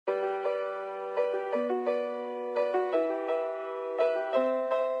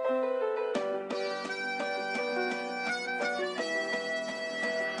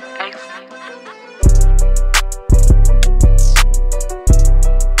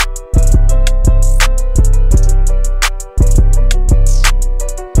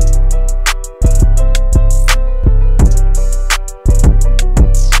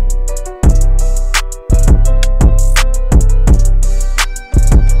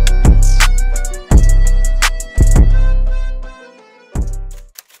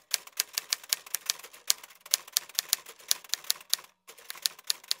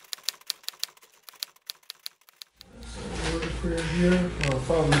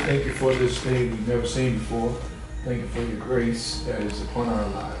thank you for this day we've never seen before. Thank you for your grace that is upon our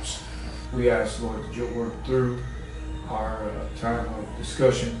lives. We ask, Lord, that you'll work through our time of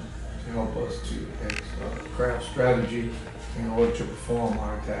discussion to help us to craft strategy in order to perform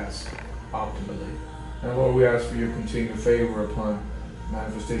our task optimally. Now, Lord, we ask for your continued favor upon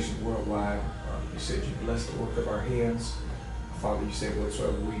manifestation worldwide. You said you bless the work of our hands. Father, you said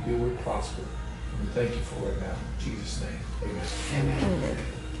whatsoever we do will prosper. And we thank you for it now. In Jesus' name, amen. Amen.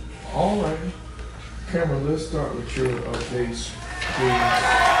 All right. Cameron, let's start with your updates, please.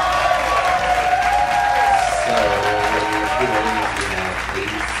 So, we have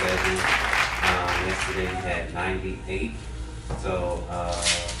 87. Yesterday we had 98. So,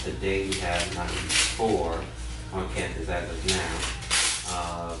 today we have 94 on campus as of now.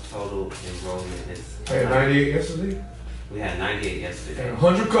 Total enrollment is... We had 98 yesterday? We had 98 yesterday. And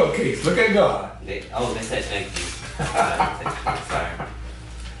 100 cupcakes. Look at God. They said thank you. Sorry.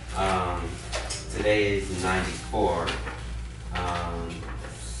 Today is 94.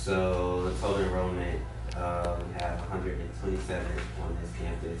 So the total enrollment, we have 127 on this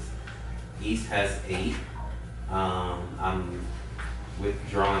campus. East has 8. I'm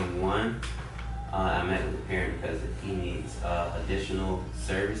withdrawing 1. I met with the parent because he needs additional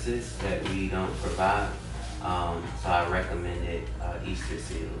services that we don't provide. So I recommended Easter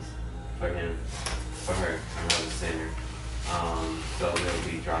seals for her another center. So we'll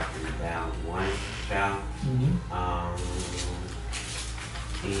be dropping down 1 child.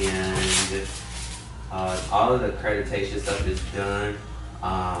 And all of the accreditation stuff is done.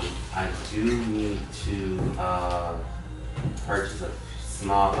 I do need to purchase a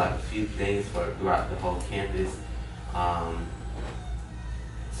few things for throughout the whole campus.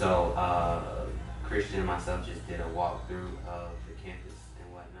 So Christian and myself just did a walkthrough of the campus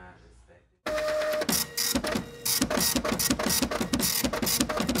and whatnot.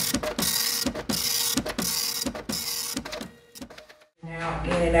 Now,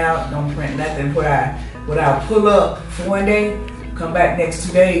 in and out, don't print nothing. What I pull up for one day, come back next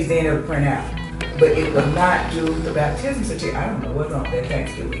 2 days, then it'll print out. But it will not do the baptism certificate. I don't know what's wrong with that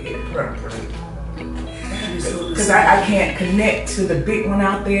Thanksgiving. It print. Because I can't connect to the big one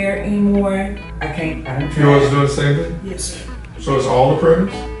out there anymore. I don't try. Yours doing the same thing? Yes, sir. So it's all the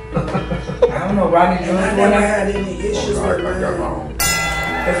printers? I don't know, Rodney doing I never had any issues with I got my own.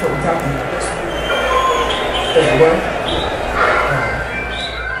 That's what we're talking about. Does it work?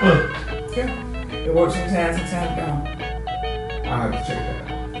 Yeah. It works sometimes don't. I'll have to check that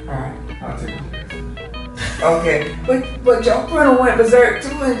out. Alright. I'll take it. Okay. But your printer went berserk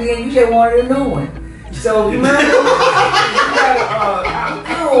too, and then you just wanted a new one. So you remember?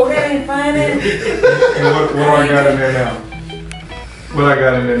 Oh, that ain't fine. And what do I got in there now? What I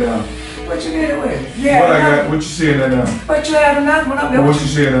got in there now? What you did it with? Yeah. What you see in there now? But you have another one up there. What you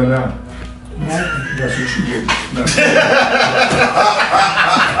see in there now? Nothing. That's what you get.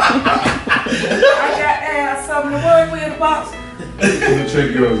 I got to have something to work with, boss. We'll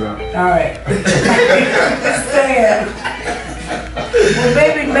check yours out. Alright. Well,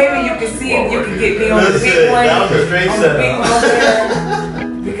 maybe you can see if you can get me on the big one. On the big one over there.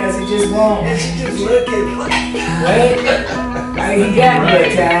 Because it just won't. Just look at Wait. He got me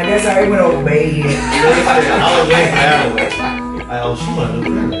that time. That's how he went over baby. I was like that. Oh, she wanted to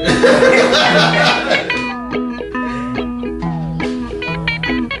do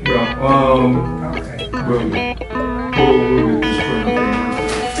Okay. We'll get this printer.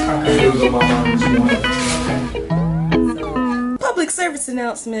 It was on my mind this morning. Public service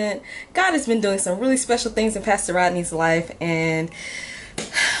announcement. God has been doing some really special things in Pastor Rodney's life, and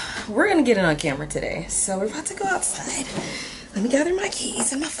we're gonna get it on camera today. So we're about to go outside. Let me gather my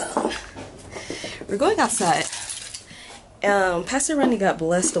keys and my phone. We're going outside. Pastor Rodney got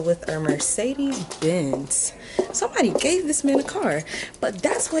blessed with a Mercedes Benz. Somebody gave this man a car, but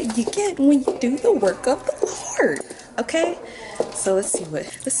that's what you get when you do the work of the Lord. Okay? So let's see what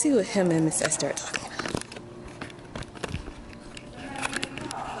him and Miss Esther are talking about.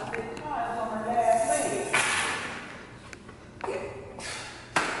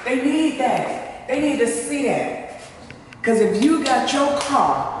 They need that. They need to see that. Because if you got your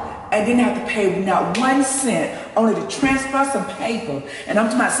car and didn't have to pay not 1 cent only to transfer some paper, and I'm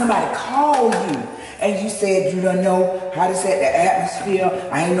talking about somebody called you and you said you don't know how to set the atmosphere,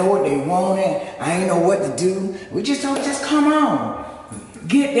 I ain't know what they wanted, I ain't know what to do. We just told you, just come on.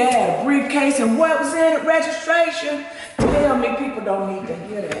 Get that, a briefcase, and what was in it, registration. Tell me people don't need to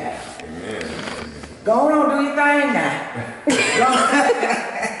hear that. Amen. Go on, do your thing now.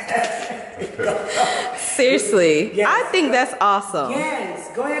 Seriously, Yes. I think that's awesome.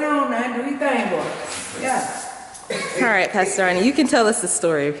 Yes, go ahead on now, do your thing, boy. Yeah. All right, Pastor Rodney, you can tell us the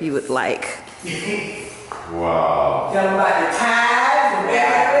story if you would like. Wow. Tell them about the ties, the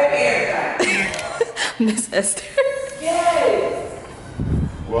battery, and everything. Miss Esther. Yes.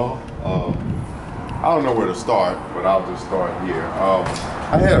 Well, I don't know where to start, but I'll just start here.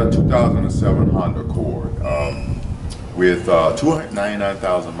 I had a 2007 Honda Accord with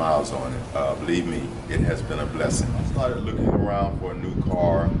 299,000 miles on it. Believe me, it has been a blessing. I started looking around for a new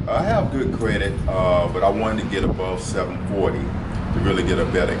car. I have good credit, but I wanted to get above 740 to really get a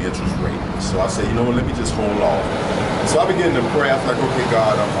better interest rate. So I said, you know what, let me just hold off. So I began to pray. I was like, okay,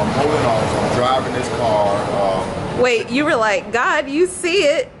 God, I'm holding off. I'm driving this car. Wait, you were like, God, you see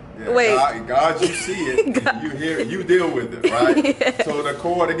it. Yeah, Wait. God, you see it, you hear it, you deal with it, right? Yeah. So the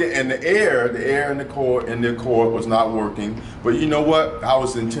cord again, and the air in the cord was not working. But you know what? I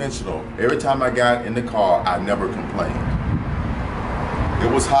was intentional. Every time I got in the car, I never complained. It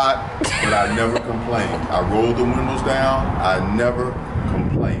was hot, but I never complained. I rolled the windows down. I never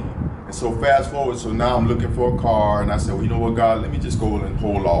complained. And so fast forward, so now I'm looking for a car, and I said, well, you know what, God, let me just go and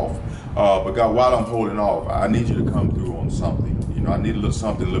hold off. But God, while I'm holding off, I need you to come through on something. You know, I need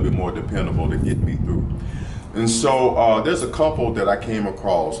something a little bit more dependable to get me through. And so there's a couple that I came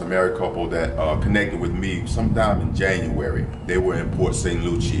across, a married couple that connected with me sometime in January. They were in Port St.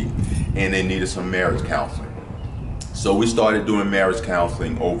 Lucie, and they needed some marriage counseling. So we started doing marriage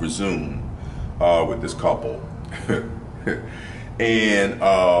counseling over Zoom with this couple. And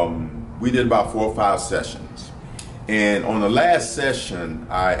we did about 4 or 5 sessions. And on the last session,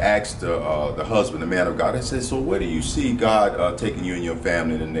 I asked the husband, the man of God, I said, so where do you see God taking you and your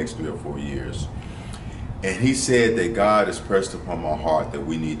family in the next 3 or 4 years? And he said that God has pressed upon my heart that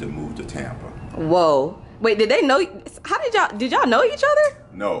we need to move to Tampa. Whoa. Wait, did they know? How did y'all know each other?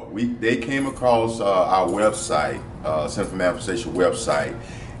 No, they came across our website, Center for Manifestation website,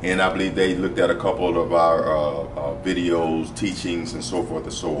 and I believe they looked at a couple of our videos, teachings, and so forth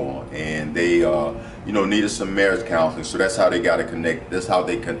and so on. And they, needed some marriage counseling, so that's how they got to connect. That's how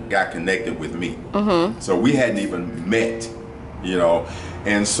they got connected with me. Mm-hmm. So we hadn't even met,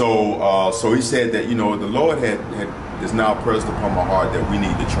 And so he said that the Lord is now pressed upon my heart that we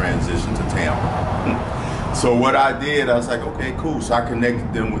need to transition to Tampa. So what I did, I was like, okay, cool. So I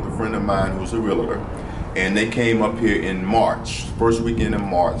connected them with a friend of mine who's a realtor. And they came up here in March, first weekend in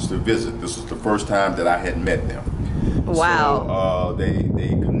March, to visit. This was the first time that I had met them. Wow. So they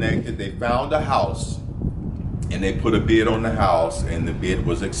connected, they found a house, and they put a bid on the house, and the bid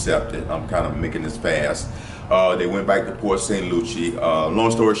was accepted. I'm kind of making this fast. They went back to Port St. Lucie. Long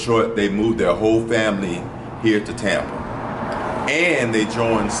story short, they moved their whole family here to Tampa. And they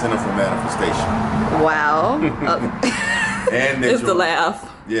joined Center for Manifestation. Wow. And they it's the laugh.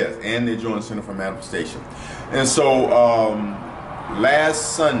 Yes, and they joined Center for Manifestation. And so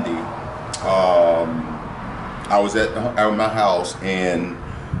last Sunday, I was at my house, and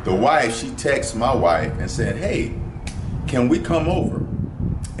the wife, she texted my wife and said, hey, can we come over?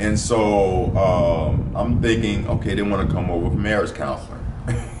 And so I'm thinking, okay, they want to come over for marriage counseling.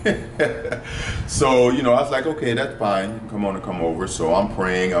 So, I was like, okay, that's fine. Come over. So I'm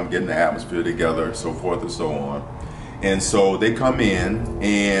praying, I'm getting the atmosphere together, so forth and so on. And so they come in,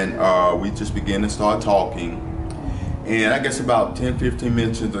 and we just begin to start talking. And I guess about 10, 15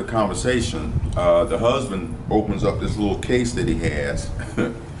 minutes into the conversation, the husband opens up this little case that he has,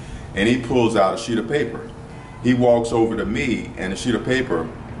 and he pulls out a sheet of paper. He walks over to me, and the sheet of paper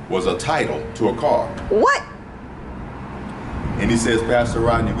was a title to a car. What? And he says, Pastor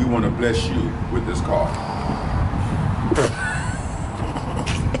Rodney, we want to bless you with this car.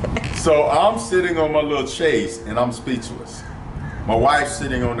 So I'm sitting on my little chase, and I'm speechless. My wife's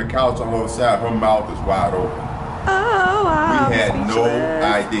sitting on the couch on her side. Her mouth is wide open. Oh, wow. We had no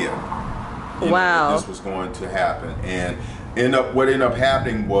idea wow. that this was going to happen. And what ended up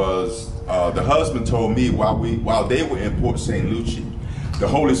happening was the husband told me while they were in Port St. Lucie, the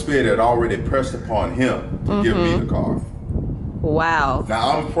Holy Spirit had already pressed upon him to give me the car. Wow.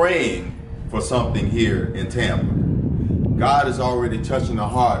 Now I'm praying for something here in Tampa. God is already touching the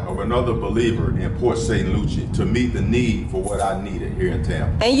heart of another believer in Port St. Lucie to meet the need for what I needed here in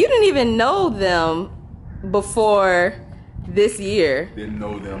Tampa. And you didn't even know them before this year. Didn't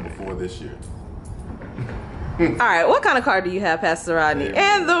know them before this year. All right, what kind of car do you have, Pastor Rodney?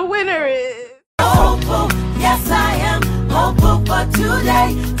 Amen. And the winner is... Hopeful, yes I am hopeful for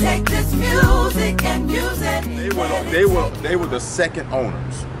today. Take this music and use it. They were the second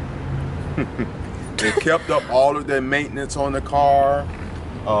owners. They kept up all of their maintenance on the car,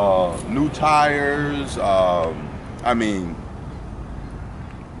 new tires.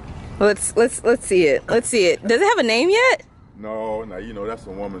 Let's see it. Let's see it. Does it have a name yet? No, that's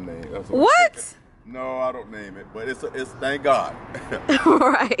a woman name. That's what? No, I don't name it, but it's thank God.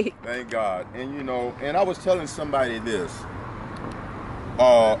 Right. Thank God. And you know, and I was telling somebody this.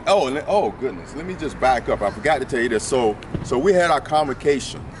 Oh goodness, let me just back up. I forgot to tell you this. So we had our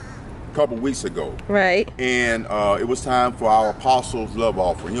convocation a couple weeks ago. Right. And it was time for our apostles' love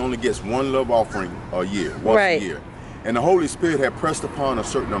offering. He only gets one love offering a year, once a year. And the Holy Spirit had pressed upon a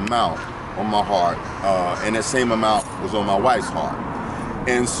certain amount on my heart, and that same amount was on my wife's heart.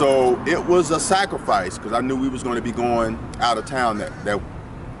 And so it was a sacrifice because I knew we was going to be going out of town that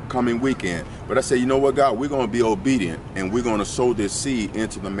coming weekend. But I said, you know what, God, we're going to be obedient and we're going to sow this seed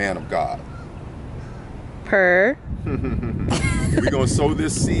into the man of God. We're going to sow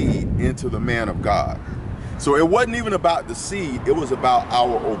this seed into the man of God. So it wasn't even about the seed, it was about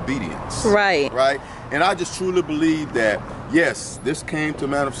our obedience. Right. Right? And I just truly believe that, yes, this came to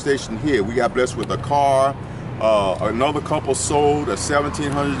manifestation here. We got blessed with a car. Another couple sold a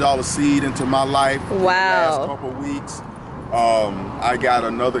 $1,700 seed into my life. Wow. In the last couple of weeks. I got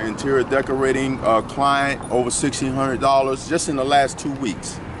another interior decorating client over $1,600 just in the last 2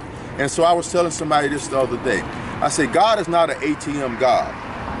 weeks. And so I was telling somebody this the other day. I said, God is not an ATM God.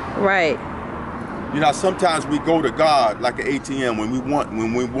 Right. You know, sometimes we go to God like an ATM when we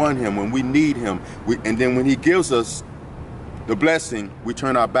want Him, when we need Him, and then when He gives us the blessing, we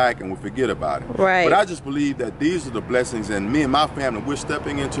turn our back and we forget about it. Right. But I just believe that these are the blessings, and me and my family, we're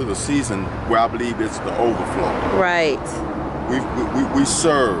stepping into the season where I believe it's the overflow. Right. We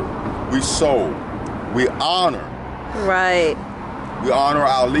serve, we sow, we honor. Right. We honor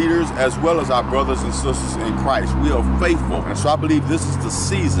our leaders as well as our brothers and sisters in Christ. We are faithful, and so I believe this is the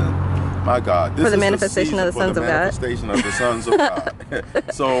season. My God, this for the is manifestation the of the sons of God. Manifestation of the sons of God.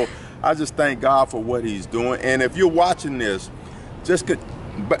 So I just thank God for what He's doing. And if you're watching this,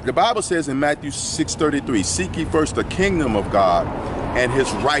 the Bible says in Matthew 6:33, "Seek ye first the kingdom of God and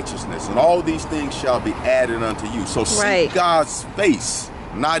His righteousness, and all these things shall be added unto you." So seek God's face,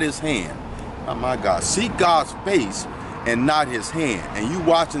 not His hand. Oh my God, seek God's face and not His hand, and you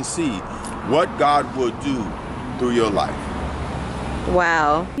watch and see what God will do through your life.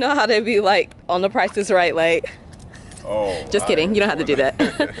 Wow. You know how they be like on The Price is Right, like, oh, just kidding. You don't have to do that.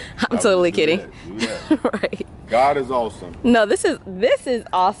 I'm totally kidding. Right. God is awesome. No, this is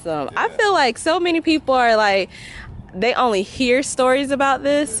awesome. Yeah. I feel like so many people are like, they only hear stories about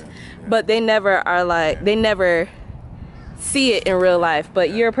this, but they never are like, they never see it in real life. But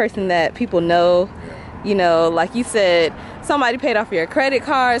you're a person that people know, you know, like you said, somebody paid off your credit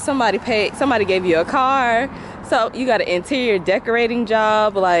card, somebody gave you a car. So you got an interior decorating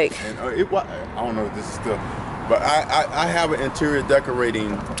job, like. And I don't know if this is still, but I have an interior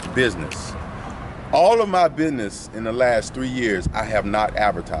decorating business. All of my business in the last 3 years, I have not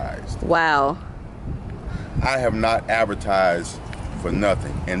advertised. Wow. I have not advertised for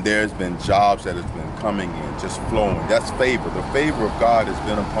nothing, and there's been jobs that have been coming in, just flowing. That's favor. The favor of God has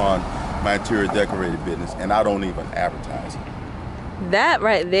been upon my interior decorating business, and I don't even advertise it. That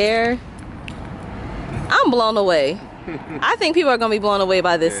right there. I'm blown away. I think people are going to be blown away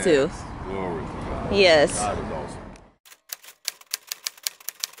by this too. Glory to God. Yes. God is awesome.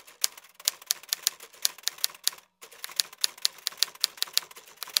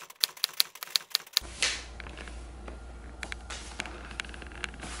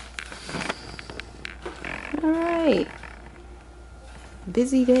 All right.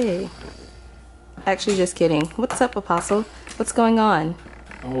 Busy day. Actually, just kidding. What's up, Apostle? What's going on?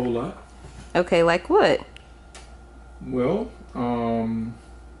 A whole lot. Okay, like what? Well,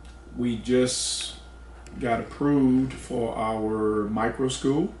 we just got approved for our micro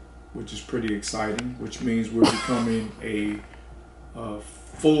school, which is pretty exciting, which means we're becoming a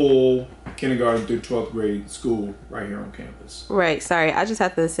full kindergarten through 12th grade school right here on campus. Right, sorry, I just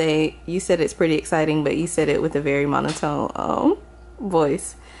have to say, you said it's pretty exciting, but you said it with a very monotone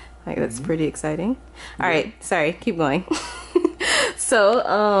voice. Like, that's pretty exciting. All right, sorry, keep going.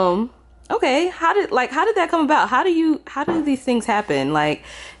 So, okay, how did that come about? How do these things happen? Like,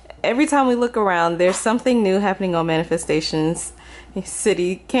 every time we look around, there's something new happening on Manifestations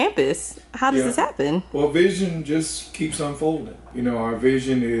City campus. How does this happen? Well, vision just keeps unfolding. You know, our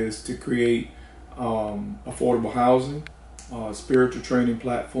vision is to create affordable housing, spiritual training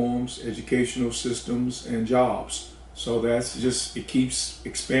platforms, educational systems, and jobs. So that's just, it keeps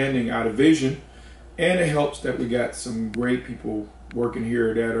expanding out of vision, and it helps that we got some great people working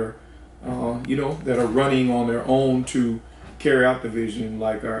here that are, that are running on their own to carry out the vision,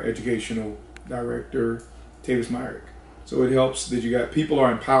 like our educational director, Tavis Myrick. So it helps that you got people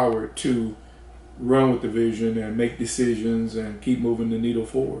are empowered to run with the vision and make decisions and keep moving the needle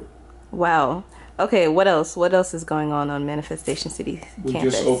forward. Wow. Okay, what else? What else is going on Manifestation City campus? We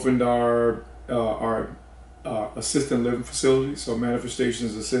just opened our our assisted living facility. So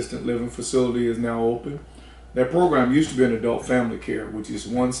Manifestations Assisted Living Facility is now open. That program used to be an adult family care, which is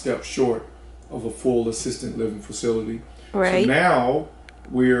one step short of a full assisted living facility. Right. So now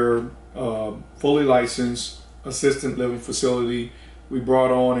we're fully licensed assisted living facility. We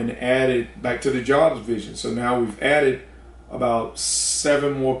brought on and added back to the jobs vision. So now we've added about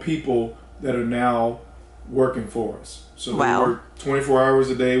 7 more people that are now working for us. So wow. we work 24 hours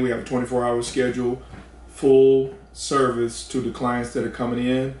a day. We have a 24-hour schedule, full service to the clients that are coming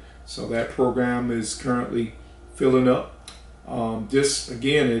in. So that program is currently filling up. Just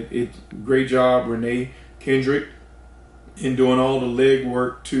again, great job, Renee Kendrick, in doing all the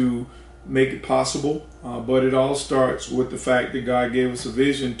legwork to make it possible. But it all starts with the fact that God gave us a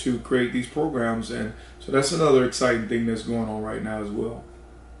vision to create these programs, and so that's another exciting thing that's going on right now as well.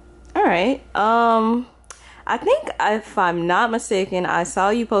 All right. I think, if I'm not mistaken, I saw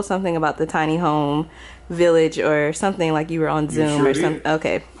you post something about the tiny home village or something, like you were on Zoom sure or did. something.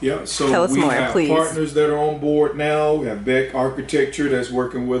 Okay. Yeah, so tell us we more, have please. Partners that are on board now. We have Beck Architecture that's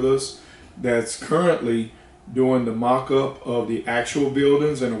working with us, that's currently doing the mock-up of the actual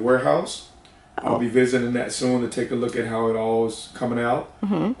buildings and the warehouse. I'll be visiting that soon to take a look at how it all is coming out.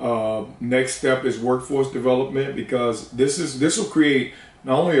 Next step is workforce development, because this will create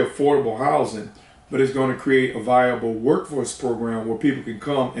not only affordable housing, but it's going to create a viable workforce program where people can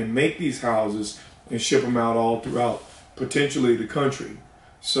come and make these houses and ship them out all throughout potentially the country.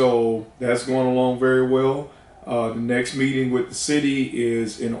 So that's going along very well. The next meeting with the city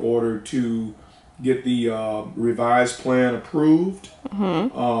is in order to get the revised plan approved.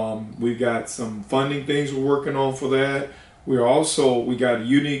 We got some funding things we're working on for that. We got a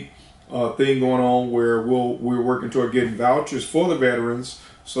unique thing going on where we're working toward getting vouchers for the veterans,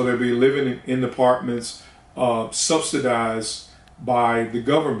 so they'll be living in apartments subsidized by the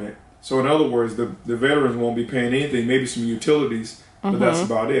government. So in other words, the veterans won't be paying anything, maybe some utilities, but that's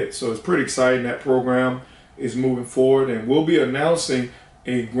about it. So it's pretty exciting. That program is moving forward, and we'll be announcing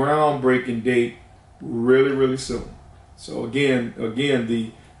a groundbreaking date really, really soon. So again,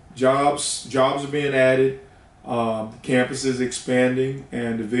 the jobs are being added, the campus is expanding,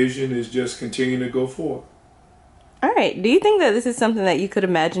 and the vision is just continuing to go forward. All right. Do you think that this is something that you could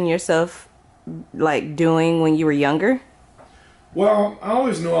imagine yourself like doing when you were younger? Well, I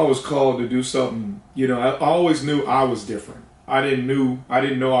always knew I was called to do something. I always knew I was different. I didn't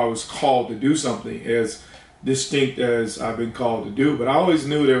know I was called to do something as distinct as I've been called to do, but I always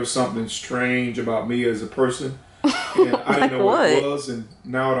knew there was something strange about me as a person, and I didn't know what it was, and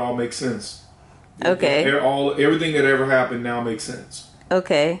now it all makes sense. Okay. Everything that ever happened now makes sense.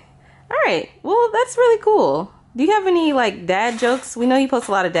 Okay. All right. Well, that's really cool. Do you have any like dad jokes? We know you post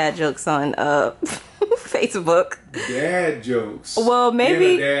a lot of dad jokes on Facebook. Dad jokes. Well, maybe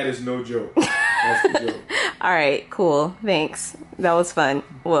being a dad is no joke. That's the joke. All right. Cool. Thanks. That was fun.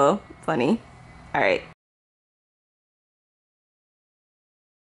 Well, funny. All right.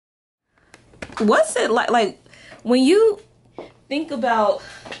 What's it like when you think about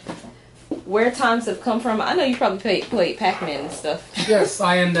where times have come from? I know you probably played Pac-Man and stuff. Yes,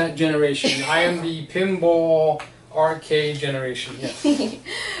 I am that generation. I am the pinball arcade generation, yes.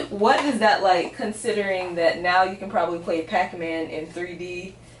 What is that like, considering that now you can probably play Pac-Man in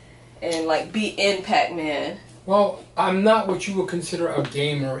 3D and like be in Pac-Man? Well, I'm not what you would consider a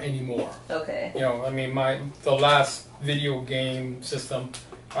gamer anymore. Okay. The last video game system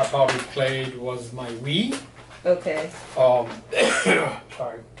I probably played was my Wii. Okay.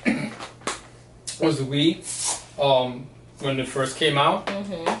 Sorry. Was the Wii. When it first came out.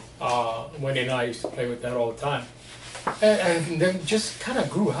 Wendy and I used to play with that all the time. And then just kind of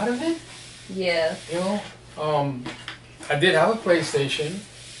grew out of it. Yeah. I did have a PlayStation.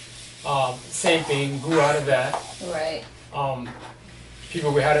 Same thing, grew out of that. Right.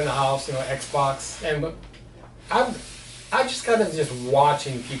 People we had in the house, Xbox. But I just kind of just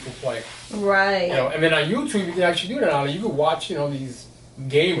watching people play. Right. And then on YouTube, you can actually do that now. You could watch, these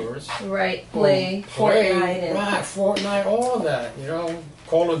gamers. Right. Play Fortnite. Right, Fortnite, all of that.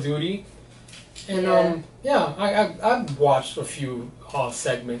 Call of Duty. And I've watched a few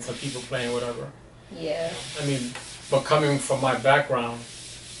segments of people playing whatever. Yeah. But coming from my background,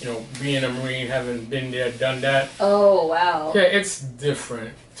 being a Marine, having been there, done that. Oh, wow. Yeah, it's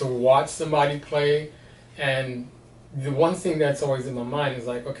different to watch somebody play. And the one thing that's always in my mind is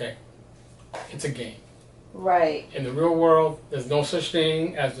like, okay, it's a game. Right. In the real world, there's no such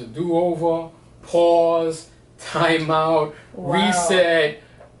thing as a do-over, pause, timeout, reset,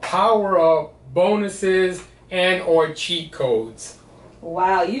 power-up, bonuses, and or cheat codes.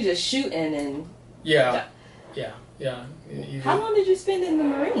 Wow, you just shooting and... Yeah. How long did you spend in the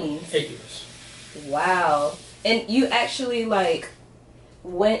Marines? 8 years. Wow. And you actually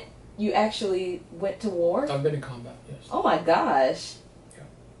went to war? I've been in combat, yes. Oh my gosh. Yeah.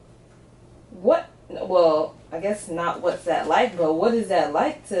 What? Well, I guess not what's that like, but what is that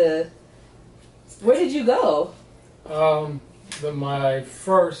like to... Where did you go? My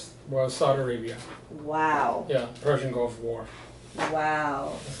first was Saudi Arabia. Wow. Yeah, Persian Gulf War.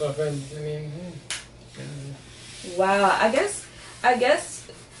 Wow. So I've been, Wow. I guess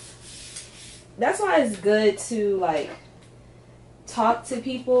that's why it's good to like talk to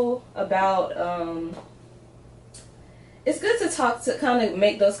people about it's good to talk to kind of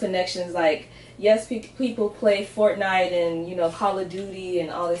make those connections. Like, yes, people play Fortnite and, you know, Call of Duty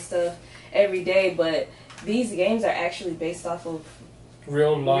and all this stuff every day, but these games are actually based off of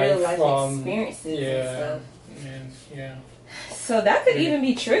real life experiences and stuff. Yeah. So that could even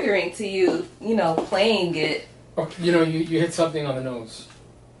be triggering to you, you know, playing it. Oh, you know, you hit something on the nose.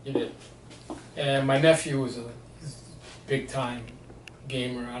 You did. And my nephew is a big time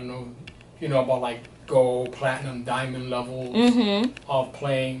gamer. I don't know if you know about like gold, platinum, diamond levels of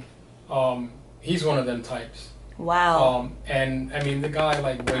playing. He's one of them types. Wow. And I mean, the guy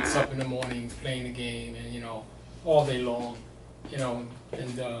like wakes up in the morning playing the game, and you know, all day long, you know, and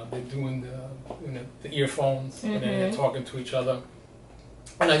they're doing the earphones and then they're talking to each other.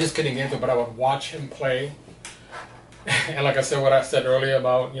 And I just couldn't get into it, but I would watch him play. And like I said, what I said earlier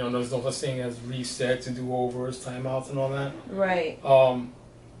about, you know, there's no such thing as resets and do-overs, timeouts and all that. Right.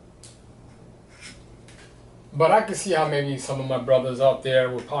 But I can see how maybe some of my brothers out there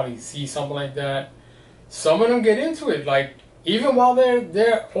would probably see something like that. Some of them get into it, like even while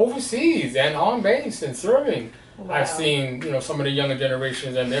they're overseas and on base and serving. Wow. I've seen, you know, some of the younger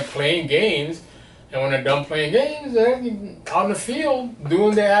generations, and they're playing games, and when they're done playing games, they're out in the field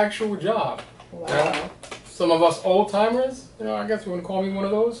doing their actual job. Wow. You know? Some of us old timers, you know, I guess you wouldn't call me one of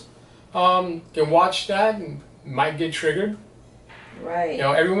those, can watch that and might get triggered. Right. You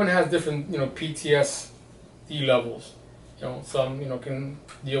know, everyone has different, you know, PTSD levels. You know, some, you know, can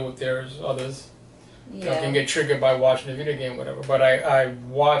deal with theirs, others you know, can get triggered by watching a video game, whatever. But I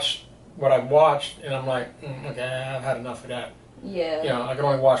watched what I watched, and I'm like, okay, I've had enough of that. Yeah. You know, I can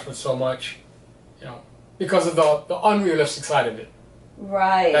only watch for so much, you know, because of the unrealistic side of it.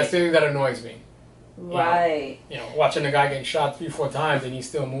 Right. That's the thing that annoys me. Right. You know, watching a guy getting shot 3-4 times and he's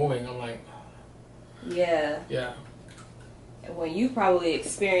still moving, I'm like, yeah. Yeah. When you probably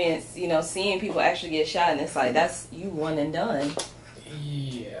experience, you know, seeing people actually get shot, and it's like, that's you one and done.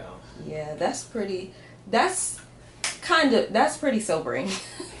 Yeah. Yeah, that's pretty sobering.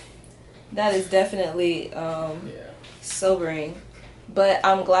 That is definitely sobering. But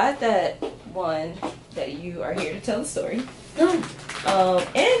I'm glad that you are here to tell the story. And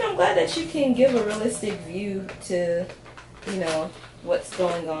I'm glad that you can give a realistic view to, you know, what's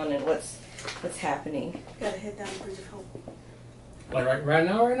going on and what's happening. Gotta head down the Bridge of Hope. Like right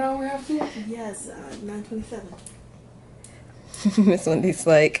now we have to? Yes, 9:27. Miss Wendy's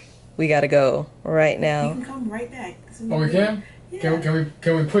like, we gotta go right now. You can come right back. Oh, we can? Yeah.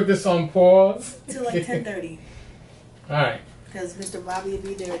 Can we put this on pause? Till like 10:30. All right. Because Mr. Bobby will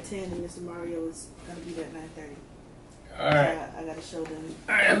be there at 10 and Mr. Mario is gonna be there at 9:30. All right. I gotta show them.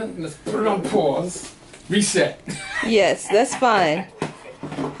 All right, let's put it on pause. Reset. Yes, that's fine.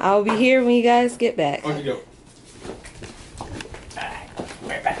 I'll be here when you guys get back. Okay, go. All right,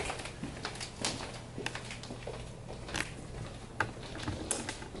 right back.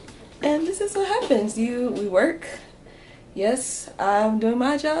 And this is what happens. We work. Yes, I'm doing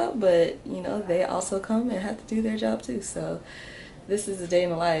my job, but you know, they also come and have to do their job too. So this is a day in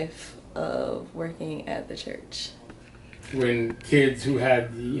the life of working at the church. When kids who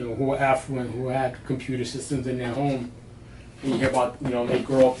had, you know, who were affluent, who had computer systems in their home, and you hear about, you know, they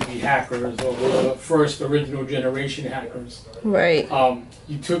grow up to be hackers or the first original generation hackers. Right.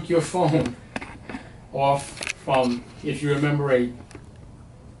 You took your phone off from, if you remember, a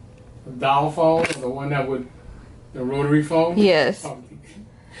dial phone, or the one that would, the rotary phone. Yes.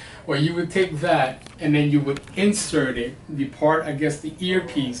 Well, you would take that and then you would insert it, the part, I guess, the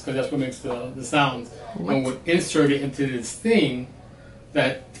earpiece, because that's what makes the sounds, and would insert it into this thing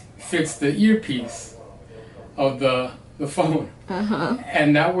that fits the earpiece of the phone.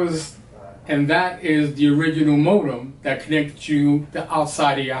 And that is the original modem that connected you to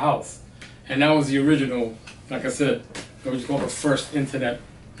outside of your house. And that was the original, like I said, it was called the first internet.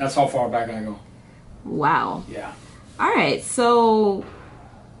 That's how far back I go. Wow. Yeah. All right, so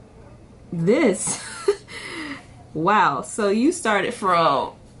this, wow. So you started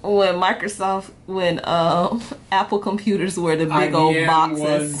from when Apple computers were the big old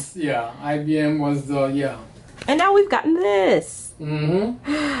boxes. IBM was the, And now we've gotten this.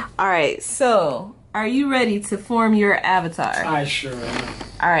 Mm-hmm. All right, so are you ready to form your avatar? I sure am.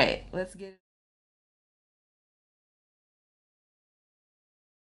 All right, let's get it.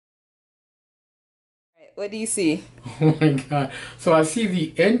 All right, what do you see? Oh my God. So I see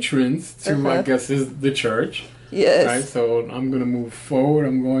the entrance to, I guess, is the church. Yes. Right, so I'm going to move forward.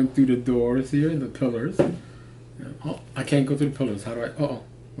 I'm going through the doors here, the pillars. Oh, I can't go through the pillars. How do I? Uh-oh.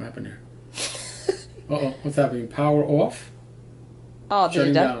 What happened here? Uh-oh. What's happening? Power off? Oh,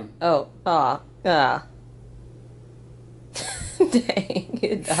 shutting down. Oh, Dang,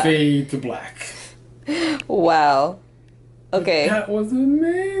 it died. Fade to black. Wow. Okay. That was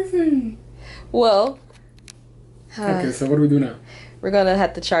amazing. Well. Okay, so what do we do now? We're going to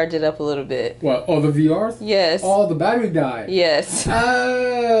have to charge it up a little bit. What? Oh, the VRs? Yes. Oh, the battery died. Yes.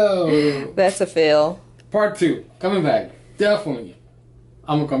 Oh. That's a fail. Part 2. Coming back. Definitely.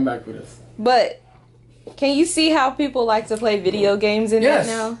 I'm going to come back for this. But can you see how people like to play video games in that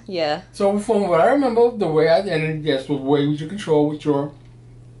now? Yeah. So from what I remember, the way the way you control with your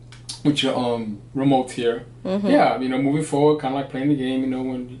remote here. Mm-hmm. Yeah, moving forward, kind of like playing the game,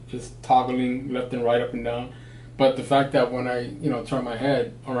 when you're just toggling left and right, up and down. But the fact that when I, turn my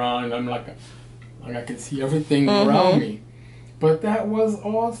head around and I'm like I can see everything around me. But that was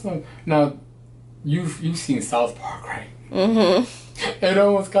awesome. Now, you've seen South Park, right? Mm-hmm. It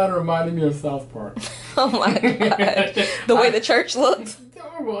almost kind of reminded me of South Park. Oh my God. The way the church looked?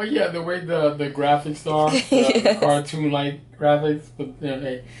 Oh, well, yeah, the way the graphics are, the cartoon-like graphics. But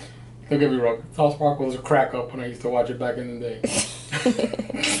hey, don't get me wrong, South Park was a crack up when I used to watch it back in the day.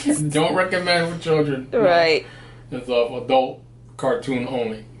 Don't recommend for children. Right. No, it's an adult cartoon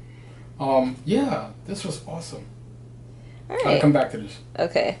only. Yeah, this was awesome. All right. I'll come back to this.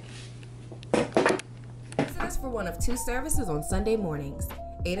 Okay. Visit us for one of 2 services on Sunday mornings,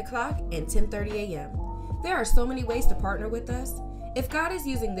 8 o'clock and 10:30 a.m. There are so many ways to partner with us. If God is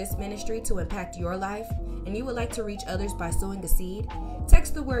using this ministry to impact your life and you would like to reach others by sowing a seed,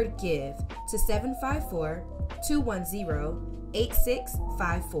 text the word GIVE to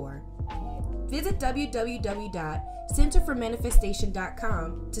 754-210-8654. Visit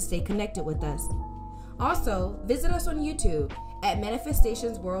www.centerformanifestation.com to stay connected with us. Also, visit us on YouTube at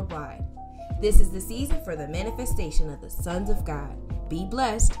Manifestations Worldwide. This is the season for the manifestation of the sons of God. Be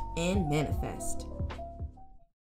blessed and manifest.